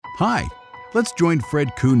Hi, let's join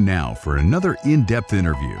Fred Kuhn now for another in-depth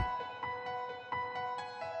interview.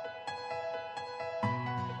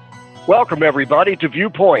 Welcome, everybody, to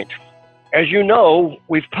Viewpoint. As you know,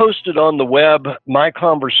 we've posted on the web my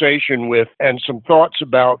conversation with and some thoughts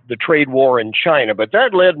about the trade war in China, but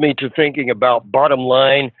that led me to thinking about bottom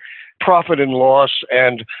line, profit and loss,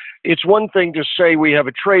 and it's one thing to say we have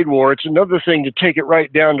a trade war. It's another thing to take it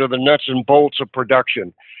right down to the nuts and bolts of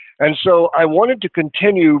production. And so I wanted to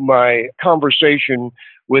continue my conversation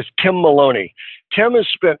with Tim Maloney. Tim has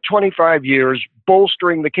spent 25 years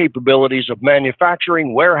bolstering the capabilities of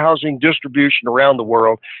manufacturing, warehousing, distribution around the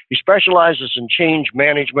world. He specializes in change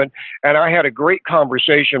management, and I had a great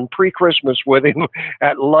conversation pre-Christmas with him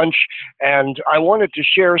at lunch, and I wanted to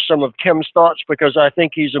share some of Tim's thoughts because I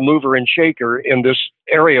think he's a mover and shaker in this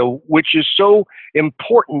area, which is so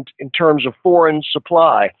important in terms of foreign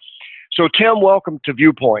supply. So, Tim, welcome to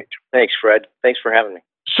Viewpoint. Thanks, Fred. Thanks for having me.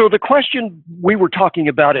 So the question we were talking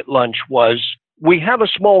about at lunch was, we have a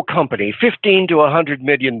small company, $15 to $100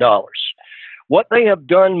 million. What they have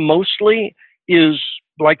done mostly is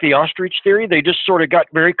like the ostrich theory. They just sort of got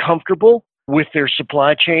very comfortable with their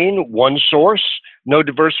supply chain, one source, no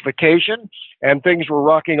diversification, and things were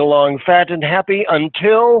rocking along fat and happy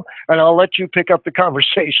until, and I'll let you pick up the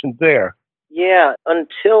conversation there. Yeah,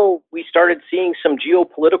 until we started seeing some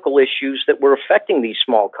geopolitical issues that were affecting these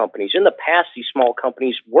small companies. In the past, these small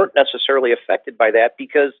companies weren't necessarily affected by that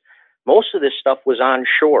because most of this stuff was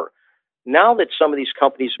onshore. Now that some of these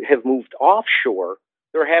companies have moved offshore,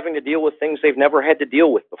 they're having to deal with things they've never had to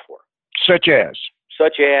deal with before. Such as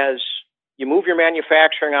you move your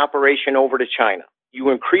manufacturing operation over to China. You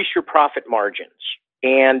increase your profit margins.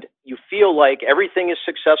 And you feel like everything is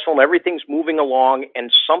successful and everything's moving along,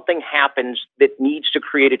 and something happens that needs to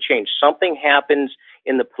create a change. Something happens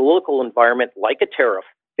in the political environment, like a tariff,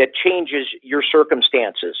 that changes your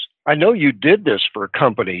circumstances. I know you did this for a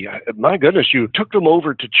company. My goodness, you took them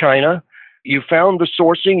over to China. You found the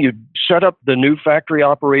sourcing. You set up the new factory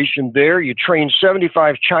operation there. You trained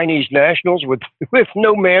 75 Chinese nationals with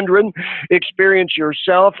no Mandarin experience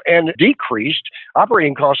yourself, and decreased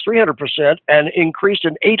operating costs 300% and increased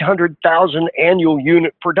an 800,000 annual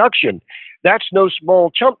unit production. That's no small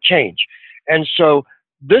chump change. And so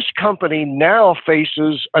this company now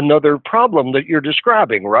faces another problem that you're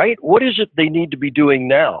describing, right? What is it they need to be doing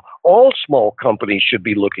now? All small companies should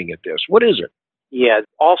be looking at this. What is it? Yeah,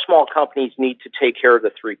 all small companies need to take care of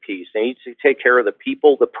the 3 Ps. They need to take care of the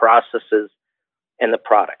people, the processes, and the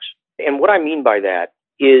products. And what I mean by that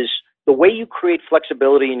is the way you create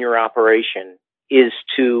flexibility in your operation is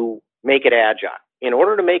to make it agile. In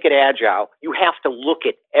order to make it agile, you have to look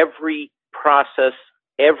at every process,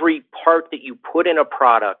 every part that you put in a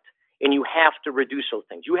product, and you have to reduce those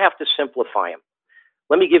things. You have to simplify them.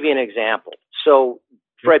 Let me give you an example. So,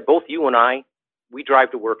 Fred, both you and I, we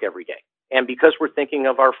drive to work every day. And because we're thinking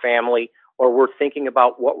of our family or we're thinking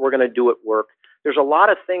about what we're going to do at work, there's a lot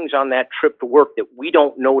of things on that trip to work that we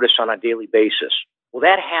don't notice on a daily basis. Well,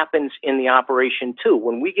 that happens in the operation too.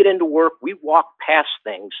 When we get into work, we walk past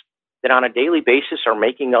things that on a daily basis are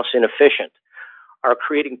making us inefficient, are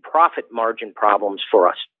creating profit margin problems for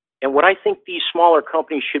us. And what I think these smaller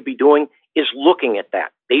companies should be doing is looking at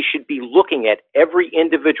that. They should be looking at every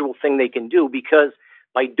individual thing they can do, because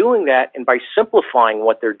by doing that and by simplifying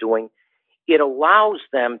what they're doing, it allows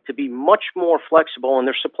them to be much more flexible in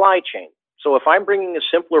their supply chain. So if I'm bringing a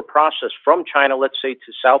simpler process from China, let's say,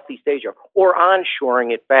 to Southeast Asia, or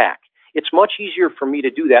onshoring it back, it's much easier for me to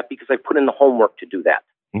do that because I put in the homework to do that.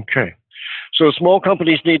 Okay. So small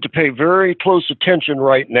companies need to pay very close attention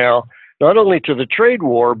right now, not only to the trade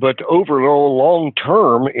war, but overall long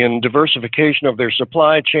term in diversification of their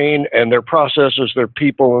supply chain and their processes, their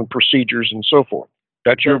people and procedures and so forth.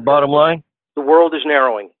 That's your bottom line? The world is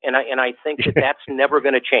narrowing, and I think that that's never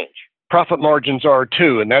going to change. Profit margins are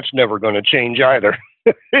too, and that's never going to change either.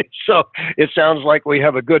 So it sounds like we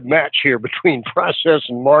have a good match here between process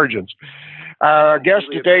and margins. Our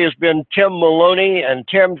guest today has been Tim Maloney, and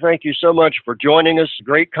Tim, thank you so much for joining us.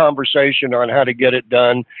 Great conversation on how to get it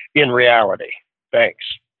done in reality. Thanks.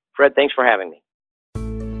 Fred, thanks for having me.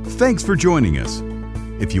 Thanks for joining us.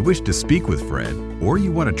 If you wish to speak with Fred, or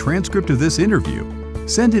you want a transcript of this interview,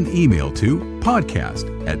 send an email to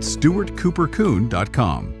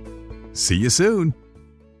podcast@stuartcooperkuhn.com. See you soon.